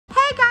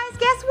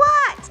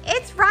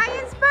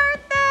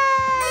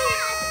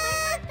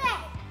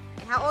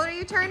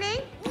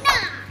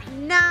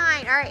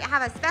I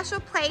have a special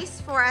place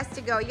for us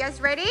to go. You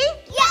guys ready?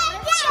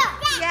 Yeah.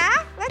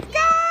 Yeah? Let's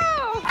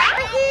go!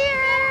 We're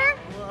here!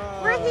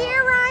 Wow. We're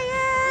here,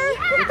 Ryan!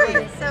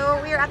 Okay, so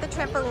we're at the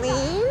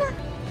trampoline.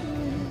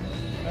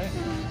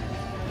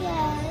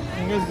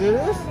 You guys do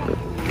this?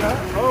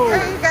 Yeah. Oh.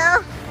 There you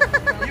go.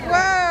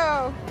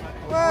 Whoa!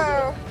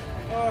 Whoa!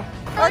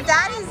 Oh,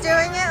 Daddy's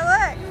doing it,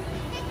 look!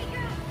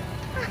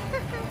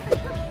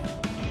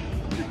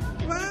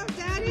 Whoa,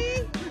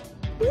 Daddy!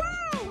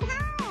 Whoa,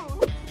 how?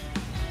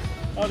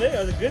 Oh, there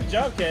you go. Good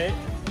job, Kate.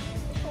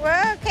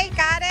 Whoa, Kate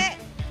got it!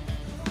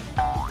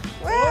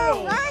 Whoa,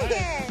 Whoa,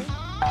 Ryan!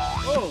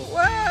 Oh,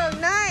 Whoa,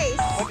 nice!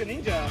 like a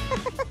ninja.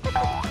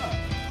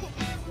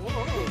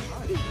 Whoa,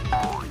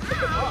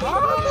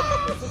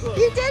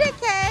 You did it,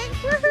 Kate!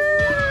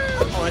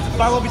 Woohoo! Oh, it's a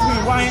battle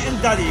between Ryan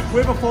and Daddy.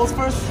 Whoever falls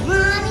first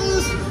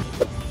loses.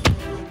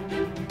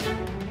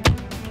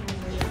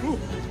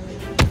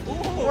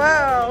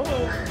 Whoa!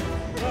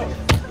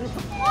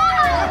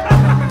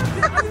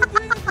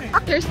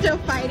 They're still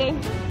fighting.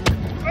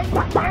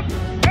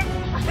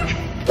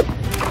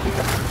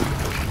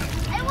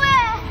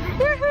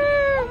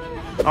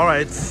 Woohoo! All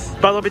right,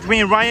 battle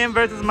between Ryan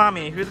versus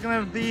Mommy. Who's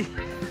gonna be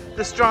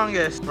the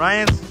strongest?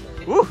 Ryan's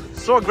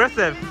so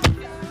aggressive.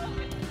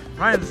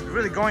 Ryan's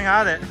really going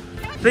at it.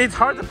 See, it's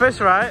hard to fish,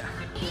 right?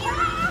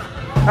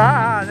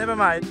 Never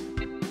mind.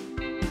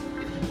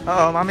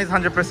 Uh-oh, Mommy's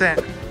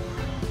 100%.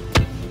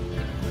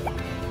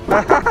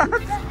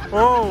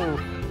 Whoa.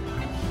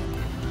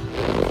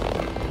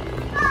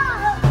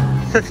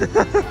 Go,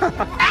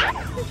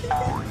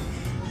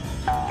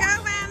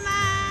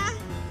 Emma!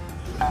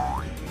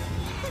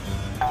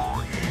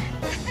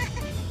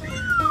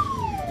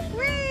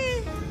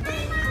 Whee!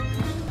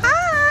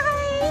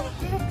 Hi!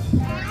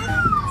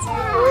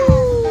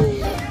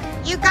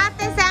 Whee! You got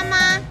this,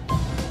 Emma!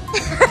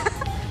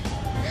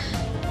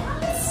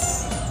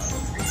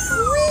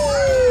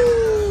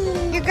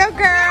 Whee! You go,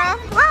 girl!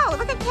 Whoa,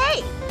 look at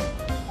Kate!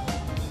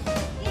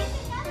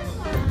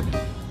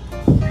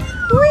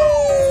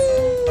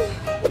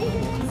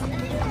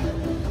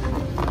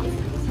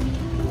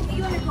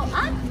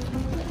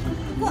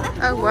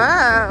 Oh,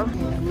 whoa.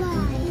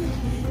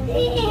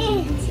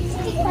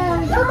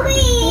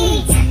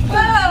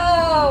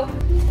 Whoa!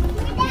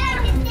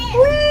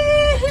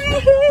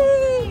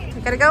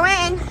 We gotta go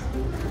in.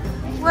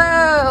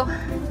 Whoa.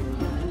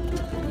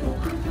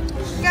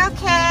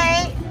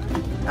 Okay.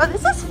 Oh,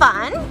 this is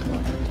fun.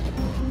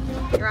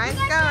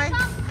 Ryan's going.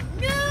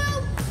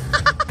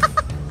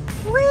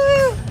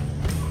 Woo!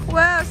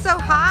 Whoa, so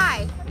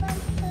high.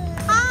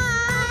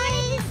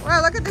 Hi.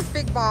 Whoa, look at this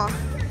big ball.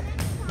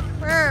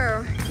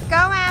 Whoa.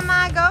 Go,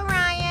 Emma. Go,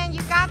 Ryan.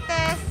 You got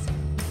this.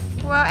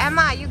 Whoa,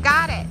 Emma, you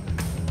got it.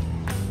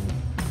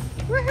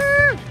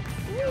 Woohoo!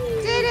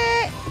 Did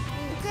it.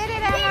 Did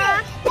it,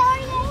 Emma.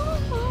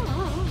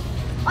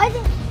 I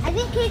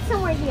think Kate's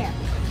somewhere here.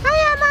 Hi,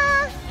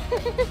 Emma.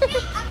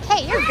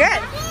 Hey, you're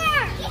good.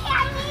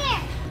 I'm here.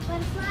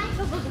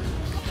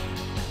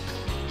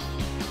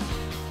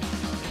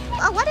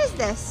 Oh, what is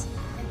this?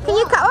 Can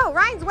you come? Oh,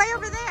 Ryan's way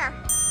over there.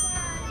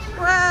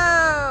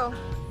 Whoa.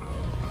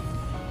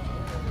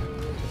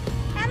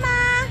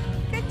 Emma,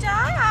 good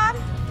job.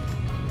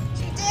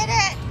 She did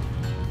it.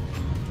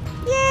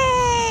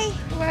 Yay.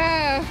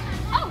 Whoa.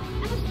 Oh, I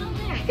was still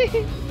there.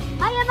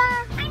 Hi, Emma.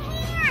 I'm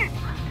here.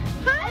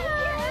 Hi.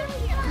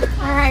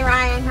 All right,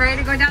 Ryan, ready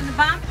to go down the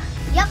bump?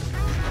 Yep.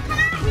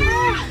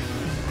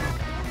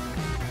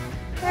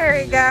 There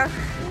we go.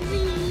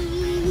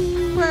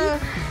 Whoa.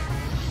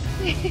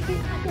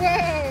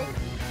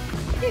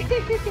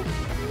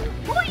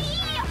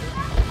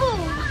 Whoa.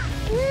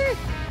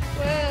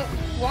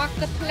 Whoa. Walk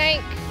the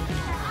plank.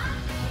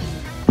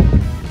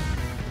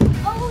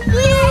 Oh,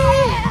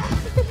 yeah.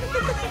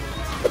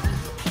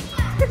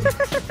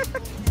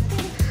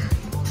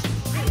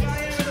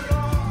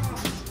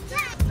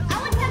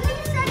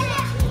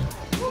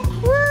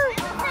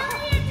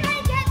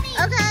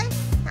 Okay.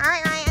 All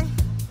right, Ryan.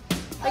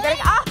 We gotta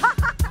go. Oh.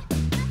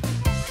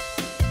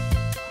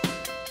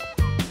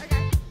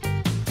 Okay.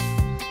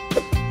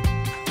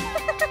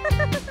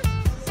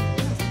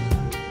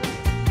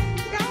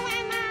 Go,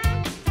 Emma.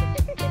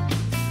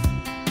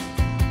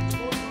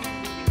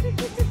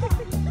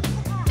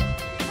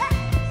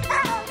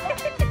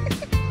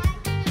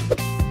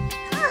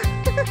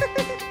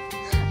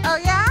 Oh,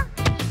 yeah?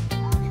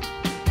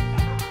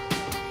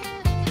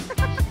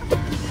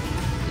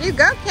 You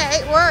go,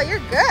 Kate. Whoa,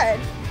 you're good.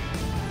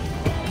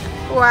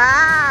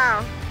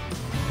 Wow.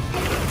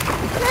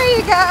 There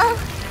you go.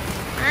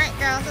 All right,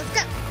 girls, let's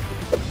go.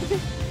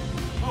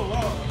 Oh,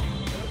 wow.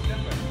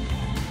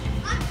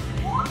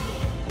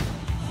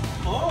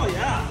 Oh,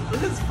 yeah.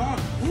 This is fun.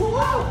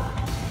 Whoa.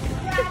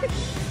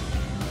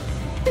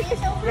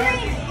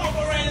 Gravity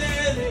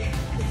overrated.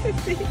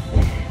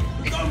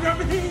 No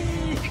gravity.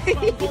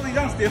 I'm falling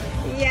down still.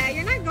 Yeah,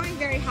 you're not going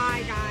very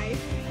high, guys.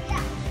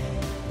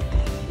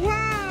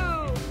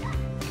 Whoa!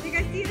 You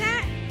guys see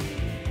that?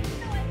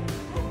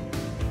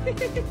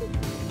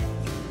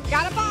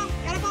 Got a ball,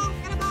 got a ball,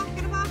 got a ball,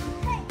 got a ball.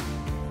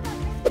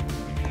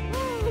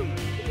 Woo.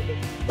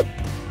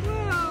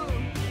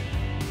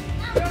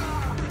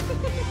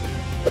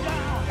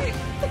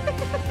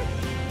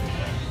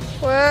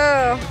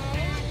 Whoa.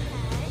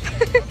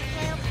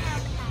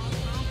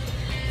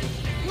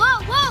 Whoa,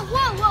 whoa,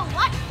 whoa, whoa,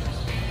 what?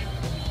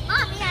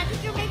 Mommy, I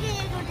think you're making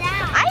it go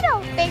down. I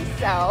don't think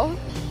so.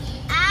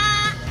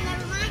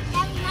 Never mind,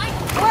 never mind.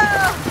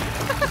 Whoa.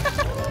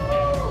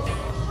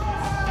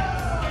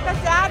 Look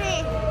at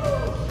Daddy.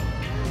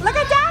 Look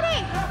at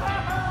Daddy.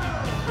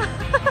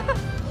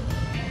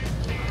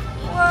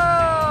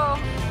 Whoa.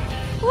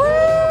 Woo.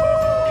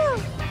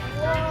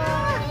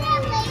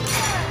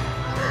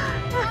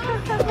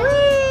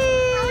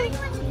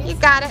 Whee. You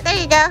got it. There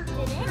you go.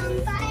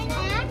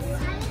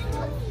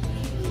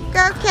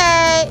 Go,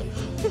 Kate.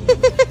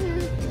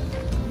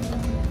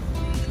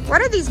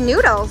 What are these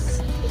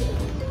noodles?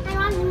 I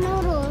want the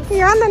noodles.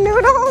 You're on the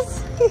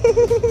noodles?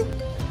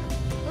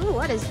 Ooh,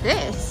 what is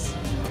this?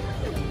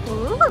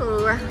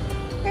 Ooh.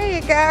 There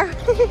you go.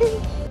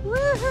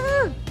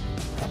 Woohoo.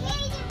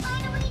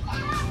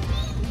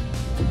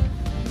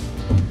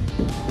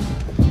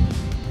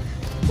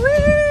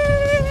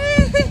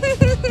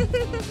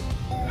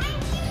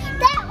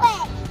 That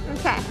way.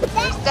 Okay,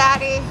 there's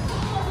Daddy.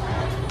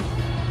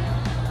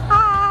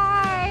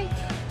 Hi.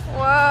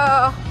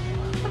 Whoa.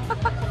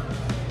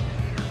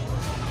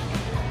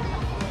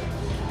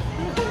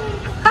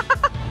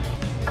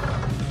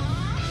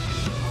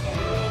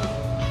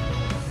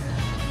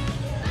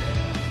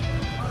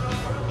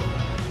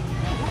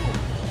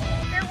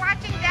 They're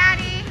watching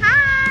Daddy.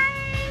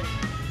 Hi.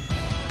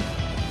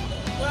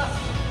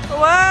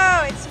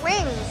 Whoa, it's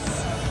wings.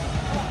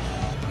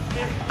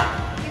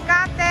 You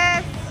got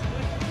this.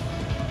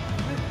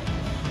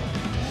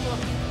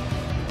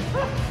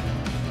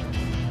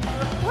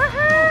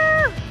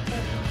 Woohoo!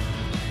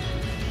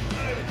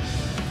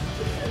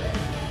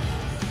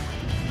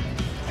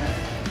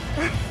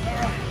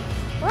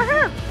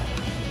 Woohoo!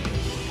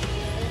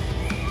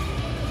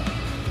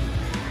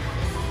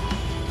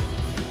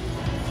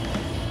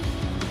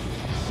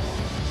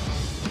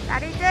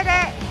 Daddy did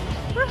it!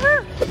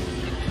 Woohoo!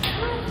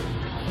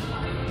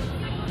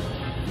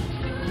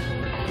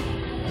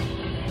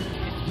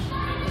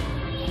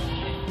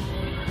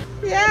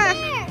 Yeah!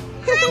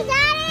 Hi,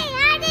 Daddy.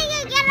 How did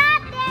you get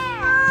up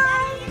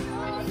there?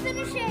 Daddy,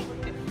 finish it.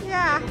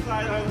 Yeah!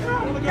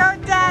 Go,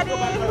 Daddy!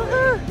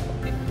 Woohoo!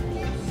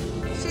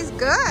 She's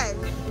good.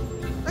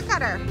 Look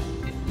at her.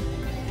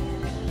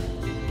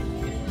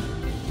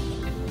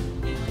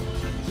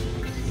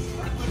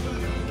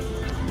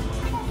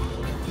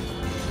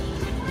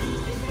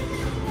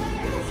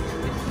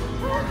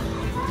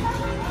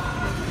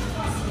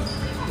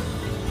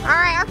 All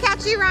right, I'll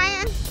catch you,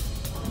 Ryan.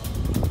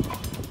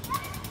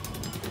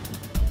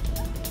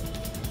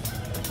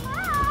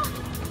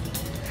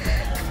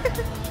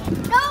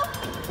 No,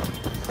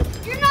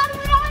 you're not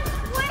even on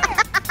square.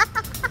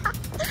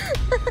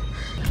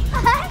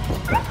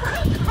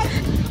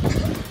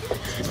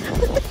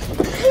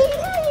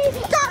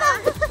 Got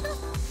him!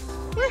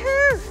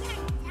 Woohoo!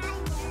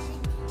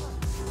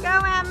 Go,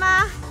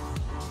 Emma.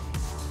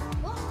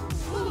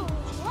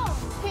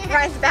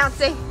 Ryan's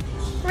bouncing.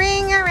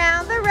 Ring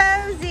around the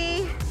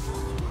rosy.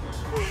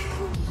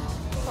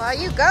 Well,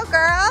 you go,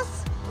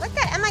 girls. Look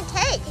at Emma and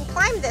Kate can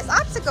climb this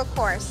obstacle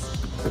course.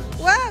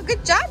 Whoa,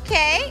 good job,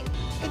 Kate.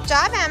 Good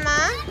job,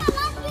 Emma.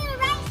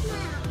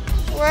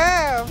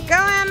 Whoa, go,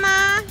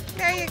 Emma.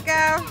 There you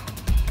go.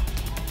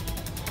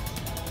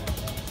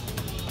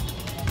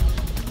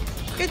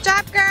 Good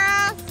job,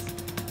 girls.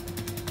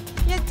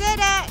 You did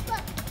it.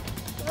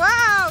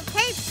 Whoa,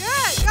 Kate's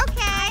good. Go,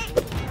 Kate.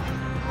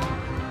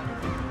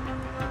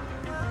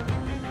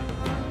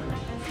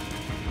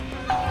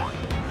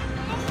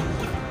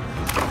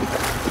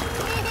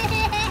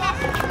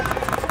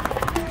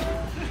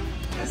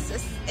 This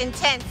is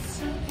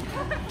intense.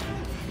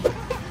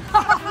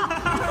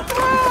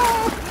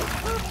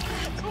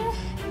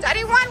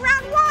 Daddy won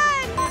round 1.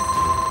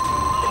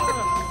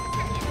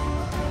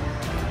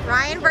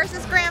 Ryan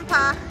versus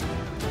Grandpa.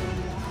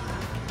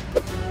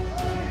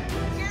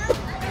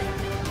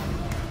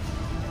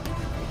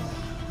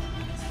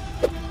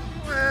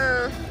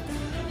 Whoa.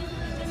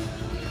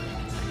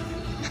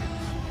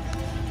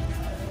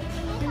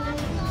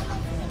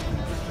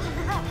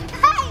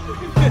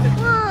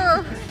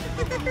 Whoa.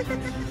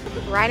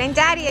 Ryan and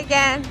Daddy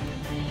again.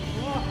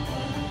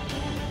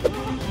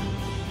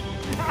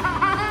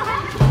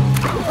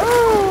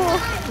 Ooh.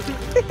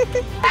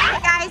 Hey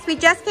guys, we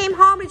just came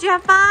home. Did you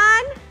have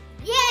fun?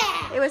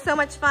 Yeah. It was so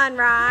much fun,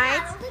 right?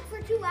 Yeah, I was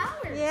for 2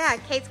 hours. Yeah,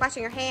 Kate's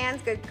washing her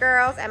hands. Good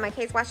girls. Emma and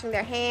Kate's washing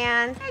their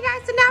hands. Hey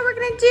guys, so now we're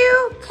gonna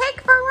do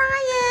cake for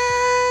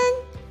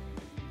Ryan.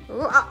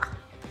 Ooh, oh,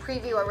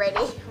 preview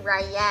already,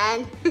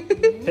 Ryan.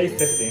 Taste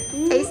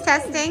testing. Taste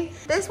testing.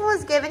 This one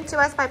was given to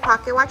us by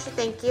Pocket Watch.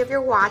 Thank you if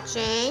you're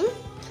watching.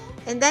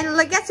 And then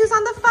look, guess who's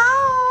on the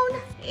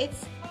phone?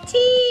 It's T.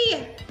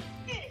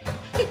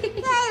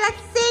 Yay,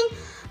 let's sing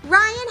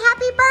Ryan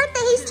happy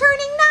birthday. He's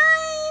turning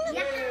 9.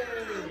 Yeah.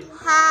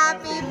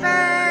 Happy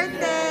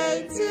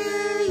birthday to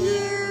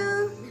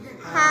you.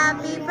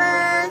 Happy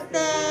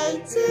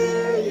birthday to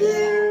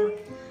you.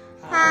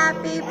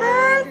 Happy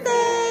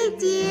birthday,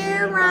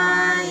 dear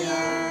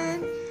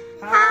Ryan.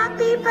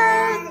 Happy Happy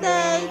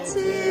birthday to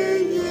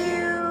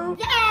you.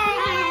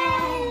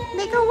 Yay!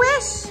 Make a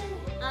wish.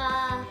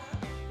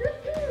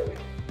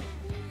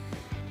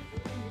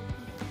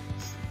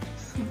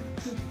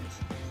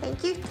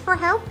 Thank you for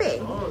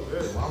helping. Oh,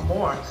 good. One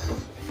more.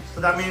 So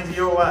that means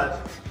you're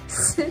what?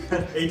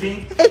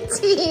 18?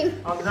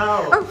 18. Oh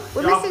no. Oh,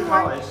 we're You're off to missing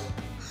one. college.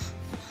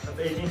 That's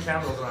 18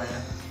 candles,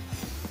 Ryan.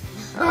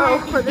 Oh,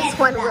 for this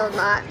one will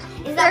not.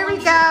 Is that There we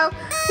one- go.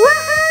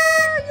 Woohoo!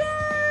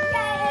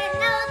 Yay!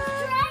 Now let's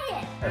try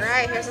it. All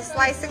right, here's a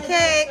slice of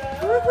cake.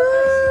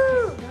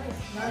 Woohoo!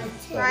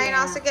 Ryan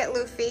also get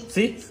Luffy.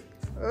 See?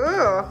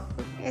 Ooh,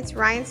 it's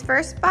Ryan's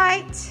first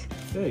bite.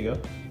 There you go.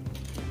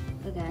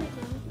 Okay.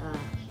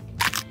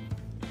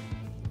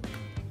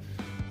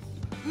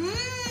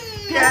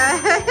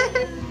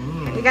 Good.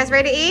 You guys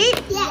ready to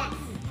eat? Yes.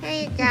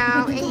 There you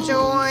go.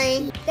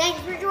 Enjoy. Thanks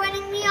for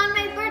joining me on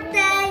my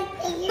birthday.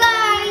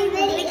 Bye. I'm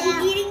gonna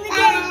keep eating the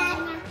cake.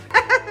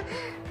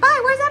 Bye.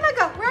 Where's Emma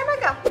go? Where'd Emma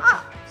go? Oh,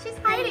 she's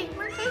hiding.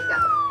 Where'd Kate go?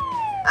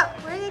 Oh,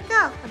 where'd they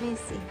go? Let me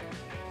see.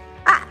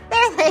 Ah,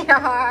 there they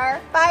are.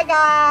 Bye,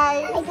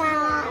 guys. Bye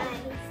guys.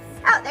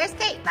 Oh, there's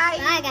Kate. Bye.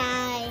 Bye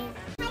guys.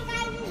 Hi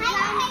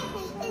guys.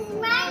 It's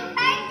my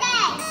birthday.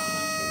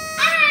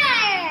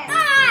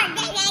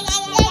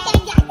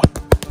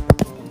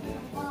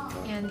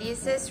 And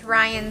this is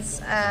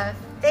Ryan's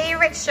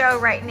favorite show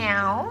right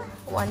now,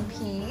 One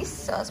Piece.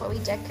 So that's what we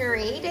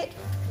decorated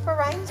for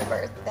Ryan's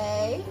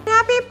birthday.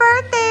 Happy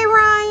birthday,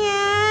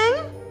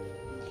 Ryan!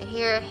 And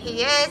here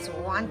he is,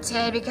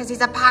 wanted because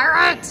he's a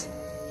pirate.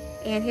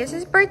 And here's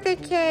his birthday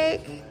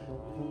cake.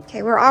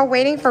 Okay, we're all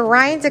waiting for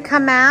Ryan to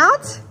come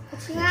out.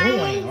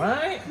 Going,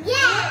 right?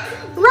 Yes.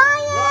 Ryan!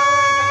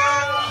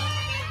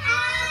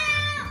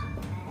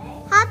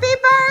 Happy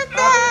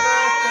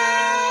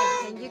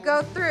birthday! And you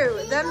go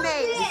through the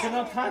maze. You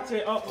cannot touch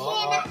it. How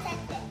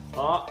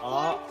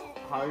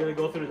are you gonna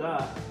go through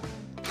that?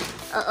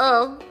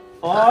 Uh-oh.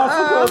 Oh,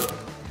 so close.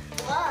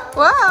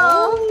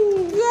 Whoa!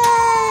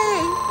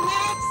 Yay!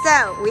 So,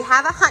 we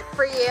have a hunt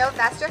for you.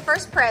 That's your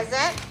first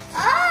present.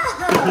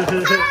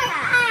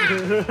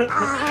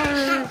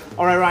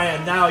 All right,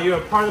 Ryan. Now you're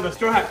a part of the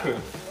Straw Hat crew.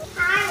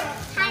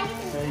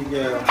 There you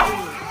go.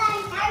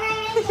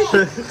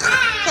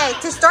 Okay,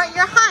 to start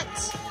your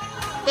hunt,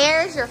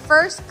 there's your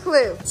first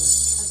clue.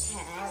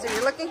 So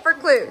you're looking for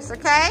clues,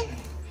 okay?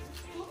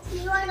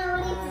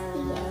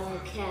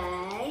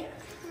 Okay.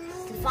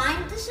 To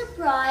find the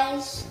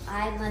surprise,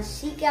 I must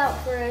seek out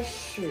for a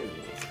shoe.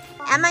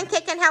 Emma and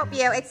Kit can help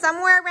you. It's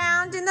somewhere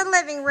around in the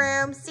living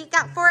room. Seek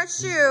out for a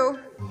shoe.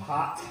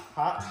 Hot.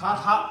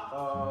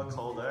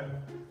 Colder.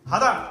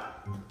 Hotter.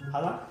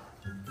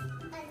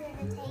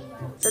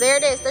 So there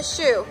it is, the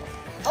shoe.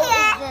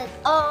 Oh,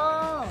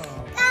 oh.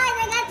 Guys,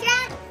 I got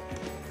trapped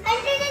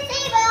under the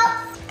table.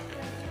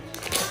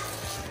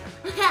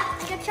 I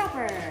got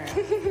Chopper.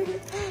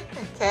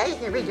 Okay, you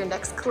can read your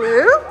next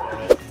clue.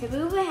 To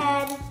move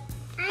ahead,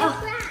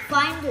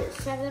 find the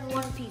 7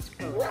 One Piece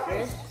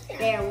posters.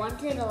 They are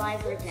wanted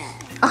alive or dead.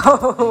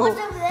 Oh. What's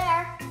over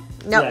there?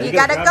 No, Yeah, you you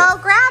gotta gotta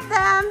go grab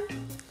them.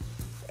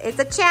 It's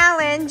a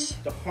challenge.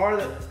 The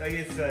harder, I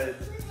guess,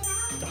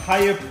 the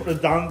higher the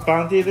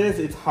bounty it is,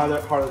 it's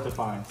harder to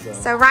find. So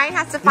So Ryan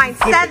has to find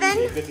This is 7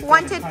 different.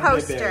 wanted This is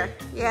poster.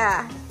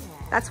 Yeah,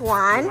 that's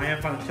one.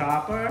 Ryan found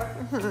Chopper.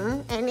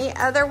 Any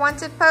other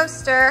wanted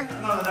poster?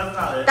 No, that's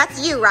not it. That's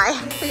you,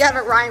 Ryan. We have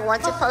a Ryan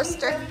wanted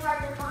poster.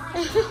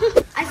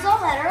 I saw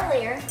that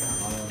earlier.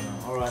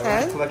 All right,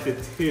 Okay. I collected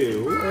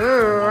 2.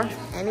 Ooh,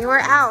 anywhere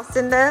else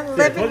in the Yeah,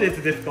 but living? it's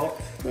difficult.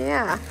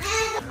 Yeah.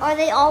 Are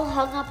they all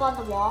hung up on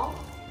the wall?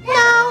 No.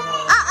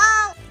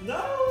 Uh-oh.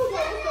 No,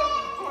 that was the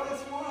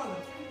hardest one.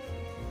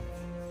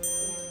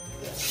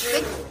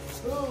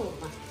 Boom.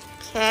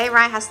 Okay,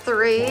 Ryan has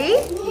 3.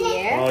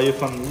 Here. Oh, you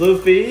found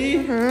Luffy.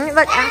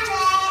 Look,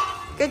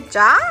 good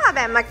job,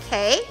 Emma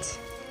Kate.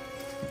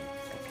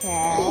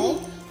 Okay.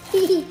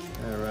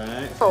 All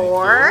right.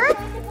 4.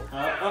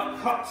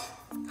 Hot.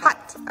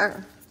 Hot. Oh.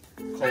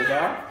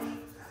 Colder.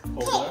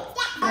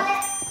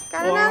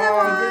 Got another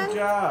one. Good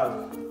job.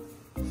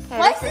 Okay,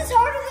 What's this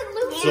harder than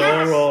Luffy?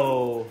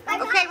 Zoro.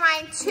 Okay,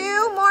 Ryan,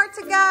 2 more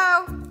to go.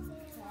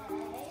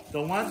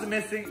 The ones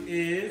missing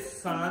is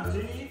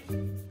Sanji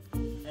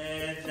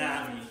and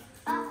Nami.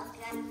 Oh,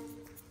 okay.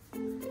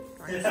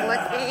 Ryan's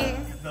looking.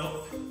 No.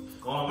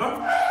 Gomer.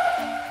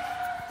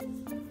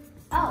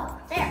 Oh,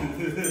 there.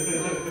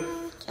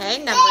 Okay,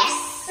 number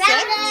 6.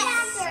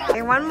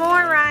 Okay, one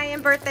more,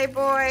 Ryan, birthday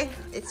boy.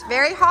 It's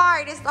very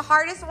hard. It's the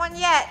hardest one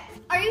yet.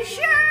 Are you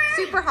sure?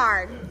 Super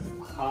hard.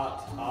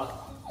 Hot.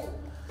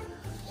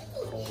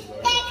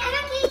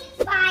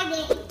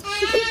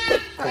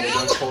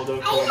 Colder.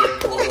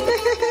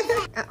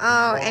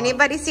 Uh-oh,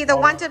 anybody see the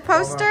wanted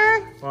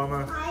poster?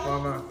 Gomer.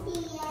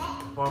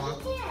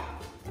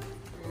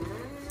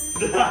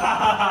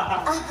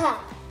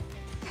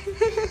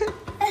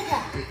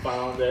 You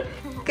found it.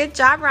 Good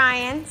job,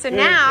 Ryan. So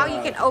now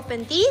you can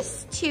open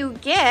these 2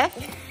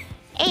 gifts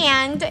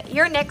and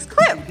your next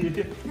clue.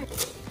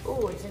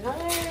 Oh, it's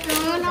another.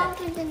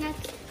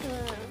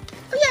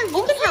 Yay! yeah,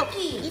 you can help.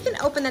 You can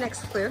open the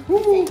next clue.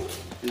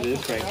 It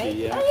is Frankie,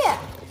 yeah. Oh yeah.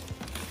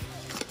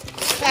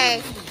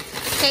 Okay.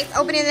 Kate's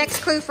opening the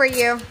next clue for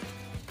you.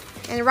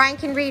 And Ryan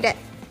can read it.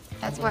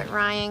 That's what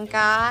Ryan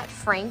got.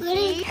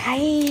 Frankie.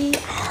 Hi.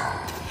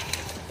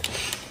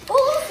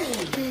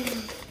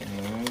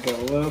 Got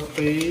a little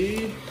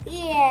fee.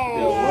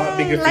 Yeah. A lot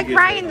bigger Like figures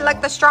Ryan, right like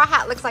now. the straw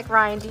hat looks like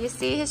Ryan. Do you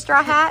see his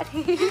straw hat?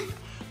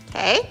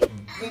 Okay.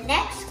 The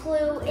next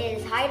clue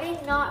is hiding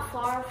not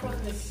far from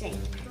the sink.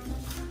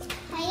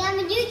 Hey,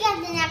 you get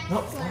the next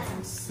Nope,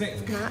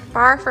 sink. Not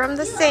far from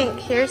the sink.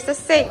 Here's the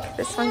sink.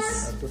 This one's...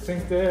 That's the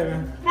sink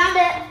there. Found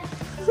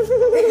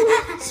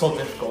it. So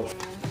difficult.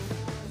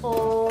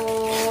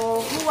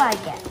 Oh, who I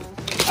get?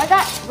 I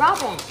got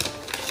Robin.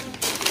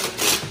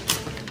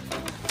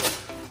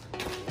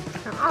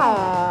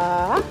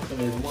 Aww. And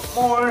there's one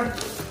more.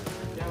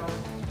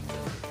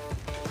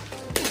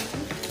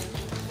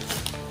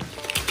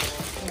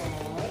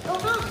 Oh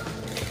no.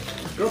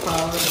 Girl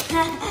power.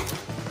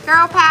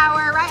 Girl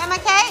power, right, Emma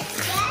Kate?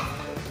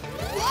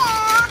 Yeah.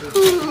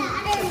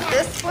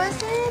 This was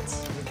it.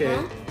 Okay.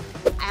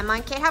 Emma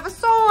and Kate have a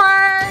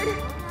sword.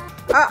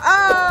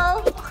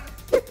 Uh-oh.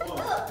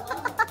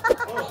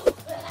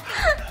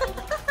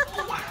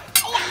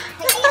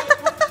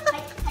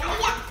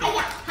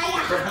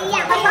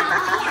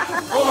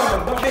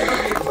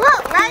 Whoa,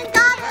 Ryan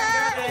got it.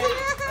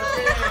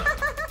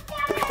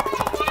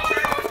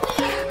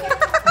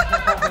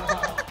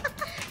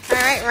 All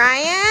right,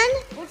 Ryan.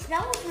 Which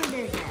devil fruit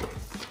is it?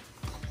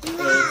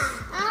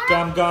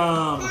 Gum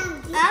gum.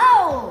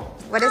 Oh,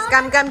 What does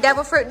Gum Gum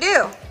Devil Fruit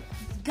do?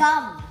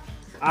 gum.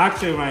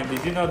 Actually, Ryan,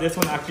 did you know this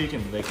one actually you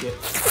can lick it?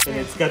 And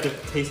it's got the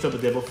taste of the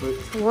devil fruit.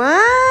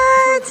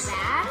 What?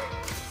 Bad?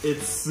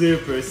 It's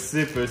super,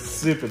 super,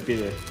 super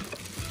bitter.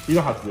 You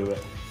don't have to do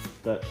it.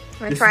 But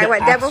Wanna this try is the what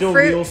devil actual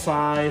fruit? real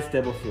size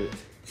devil fruit.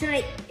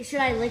 Should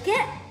I lick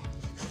it?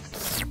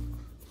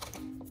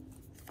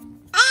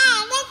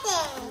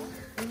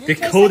 They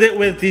coat it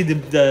with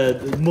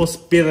the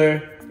most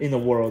bitter in the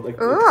world, like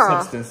Ooh.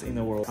 substance in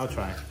the world. I'll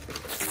try.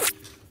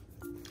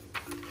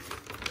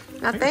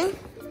 Nothing?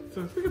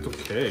 So I think it's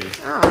okay.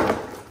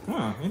 Oh.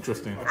 Huh,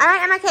 interesting. All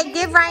right, Emma Kate,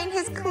 give Ryan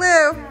his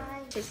clue.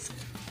 Just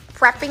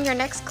prepping your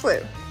next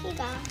clue.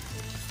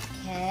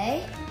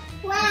 Okay.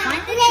 To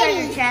find the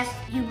treasure chest,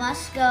 you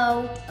must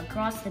go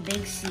across the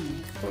big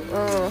sea.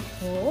 Oh.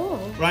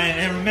 Oh. Ryan,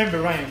 and remember,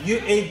 Ryan, you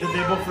ate the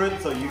devil fruit,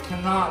 so you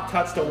cannot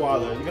touch the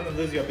water. You're gonna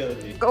lose your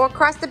ability. Go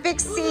across the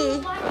big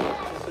sea.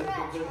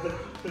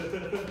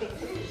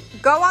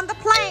 Go on the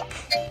plank.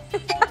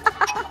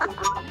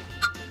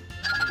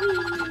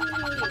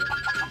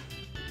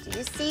 Do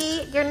you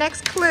see your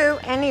next clue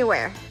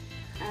anywhere?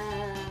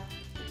 I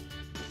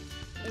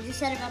just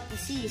said about the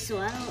sea, so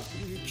I don't.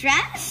 Is it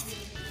dressed?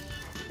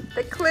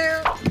 The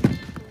clue.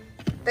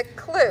 The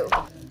clue.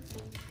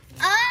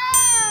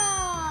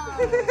 Oh!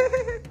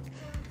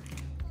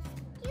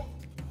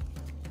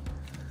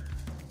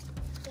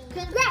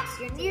 Congrats,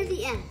 you're near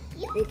the end.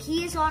 The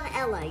key is on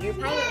Ella, your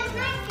pirate.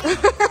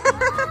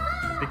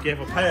 Be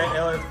careful, pirate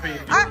Ella is pretty.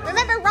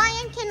 Remember,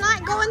 Ryan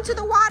cannot go into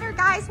the water,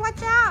 guys.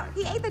 Watch out.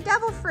 He ate the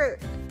devil fruit.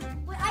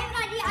 Wait, I have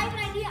an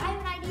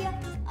idea.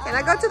 Can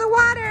I go to the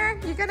water?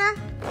 You cannot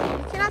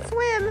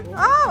swim.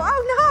 Oh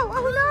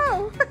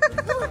no.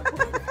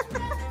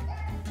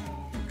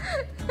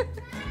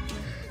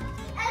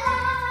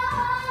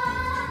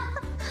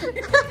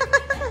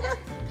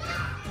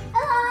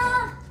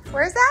 Ella!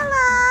 Where's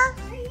Ella?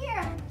 Right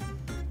here.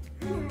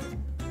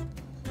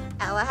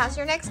 Ella has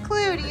your next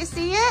clue. Do you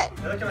see it?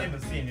 I can't even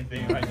see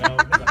anything right now.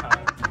 Look at the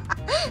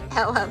house.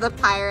 Ella the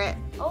pirate.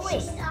 Oh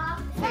wait.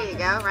 There you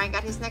go. Ryan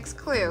got his next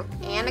clue.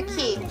 And a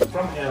key.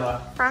 From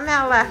Ella. From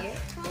Ella.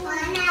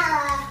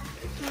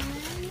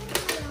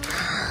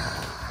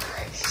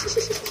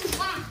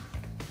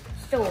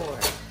 Store.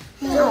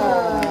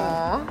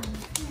 Aww.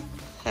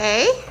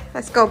 Okay,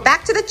 let's go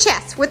back to the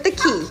chest with the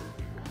key.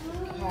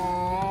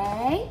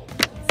 Okay.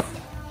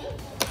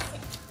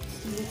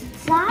 See what's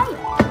inside.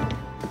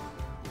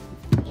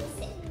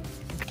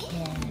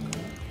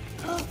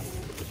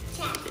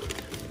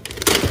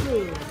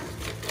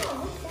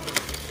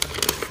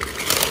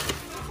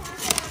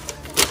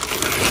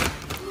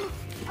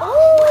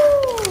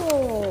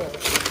 Oh!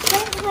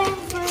 Penguin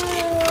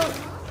fruit.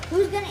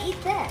 Who's gonna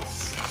eat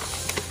this?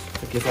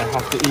 I guess I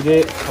have to eat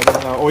it. I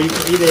don't know. Or you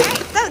can eat it.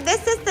 Alright, so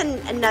this is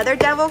another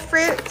devil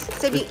fruit.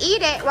 So if you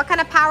eat it, what kind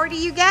of power do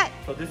you get?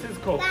 So this is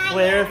called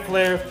flare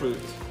fruit.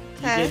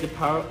 You Okay. get the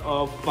power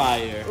of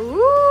fire.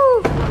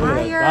 Ooh, Yeah,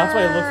 fire. that's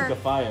why it looks like a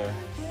fire.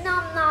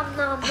 Nom nom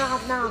nom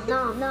nom nom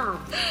nom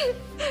nom.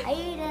 I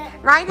ate it.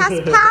 Ryan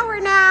has power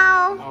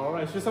now.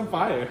 Alright, shoot some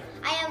fire.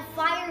 I have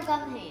fire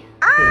gun hand.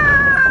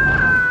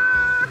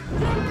 Ah!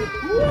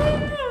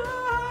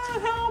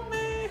 Help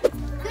me!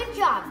 Good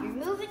job, you're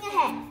moving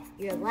ahead.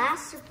 Your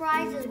last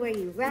surprise is where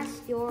you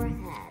rest your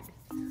head.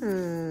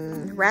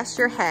 Rest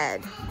your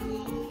head.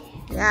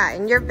 Yeah,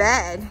 in your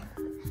bed.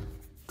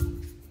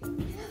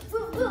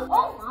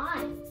 Oh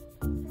my!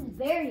 This is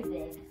very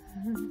big.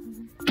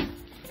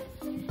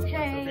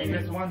 Okay.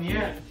 Biggest one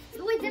yet.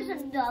 Wait, there's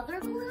another Another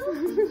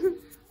glue?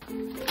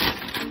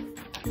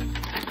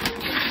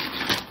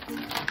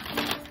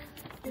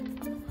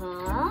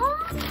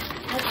 Huh?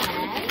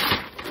 Okay.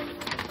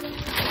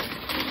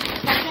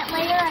 Second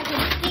layer, I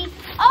can see.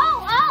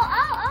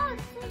 Oh,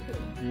 it's Luffy.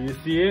 Do you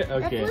see it?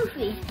 Okay. That's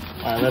Luffy.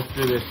 Alright, let's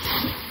do this.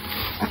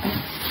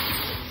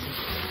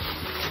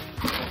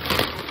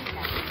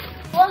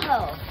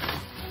 Whoa.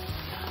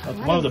 That's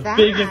What one of is the that?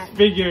 biggest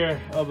figure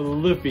of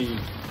Luffy.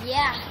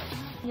 Yeah.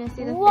 You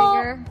see the Whoa.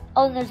 figure?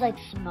 Oh, and there's like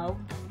smoke.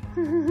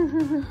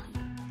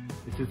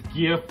 This is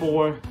Gear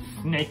 4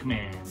 Snake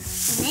Man.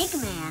 Snake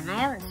Man. I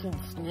haven't seen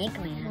Snake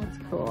Man. That's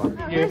cool.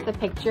 Oh, here's the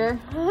picture.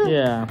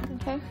 Yeah.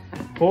 Okay.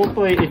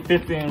 Hopefully it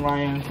fits in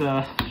Ryan's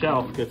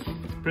shelf because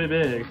it's pretty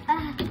big.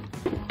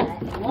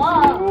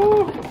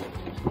 Whoa.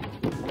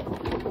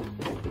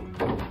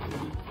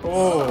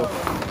 Oh.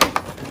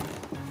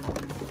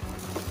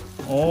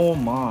 Oh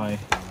my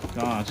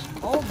gosh.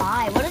 Oh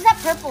my. What is that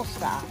purple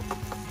stuff?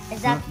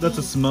 Is that That's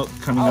a the- smoke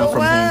coming out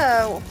from him.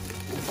 Whoa.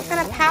 What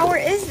kind of power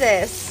is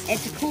this?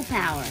 It's a cool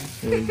power.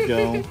 There you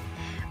go.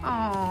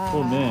 Oh.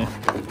 Oh man.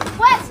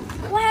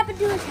 What happened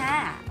to his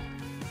hat?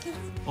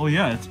 Oh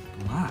yeah, it's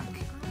black.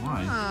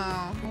 Why?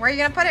 Oh. Where are you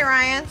gonna put it,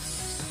 Ryan?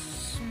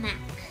 Smack.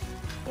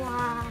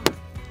 Wow.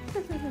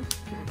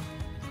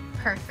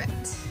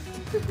 Perfect.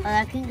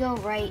 That can go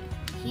right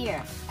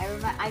here.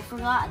 I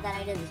forgot that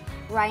I did this.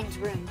 Ryan's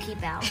room,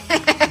 keep out.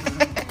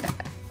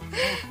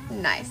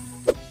 Nice.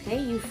 Okay,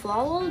 you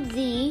followed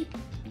the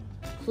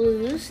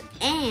clues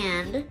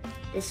and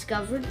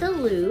discovered the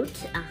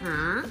loot.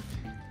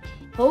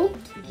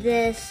 Hoped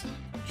this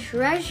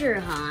treasure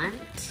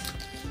hunt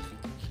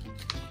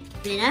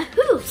been a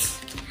hoot.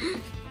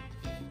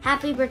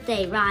 Happy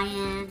birthday,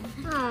 Ryan.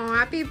 Oh,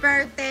 happy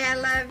birthday. I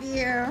love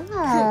you.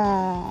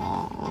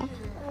 Oh.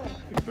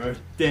 Happy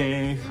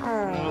birthday,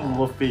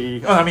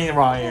 Luffy. Oh, I mean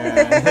Ryan.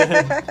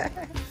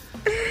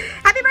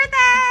 Happy birthday!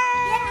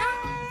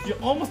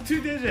 You're almost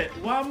 2-digit.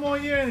 One more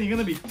year and you're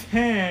gonna be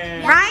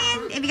 10.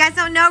 Ryan, if you guys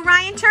don't know,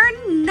 Ryan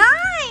turned 9.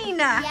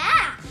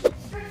 Yeah.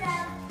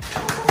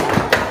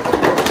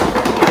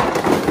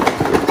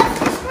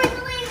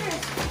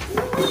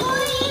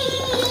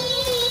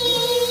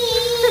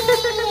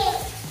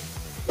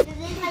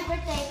 Today's my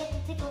birthday. I get to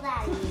tickle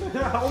Daddy.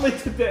 Only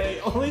today.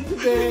 Only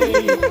today.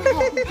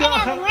 I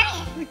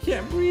I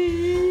can't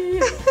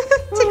breathe.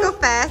 Tickle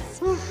fest.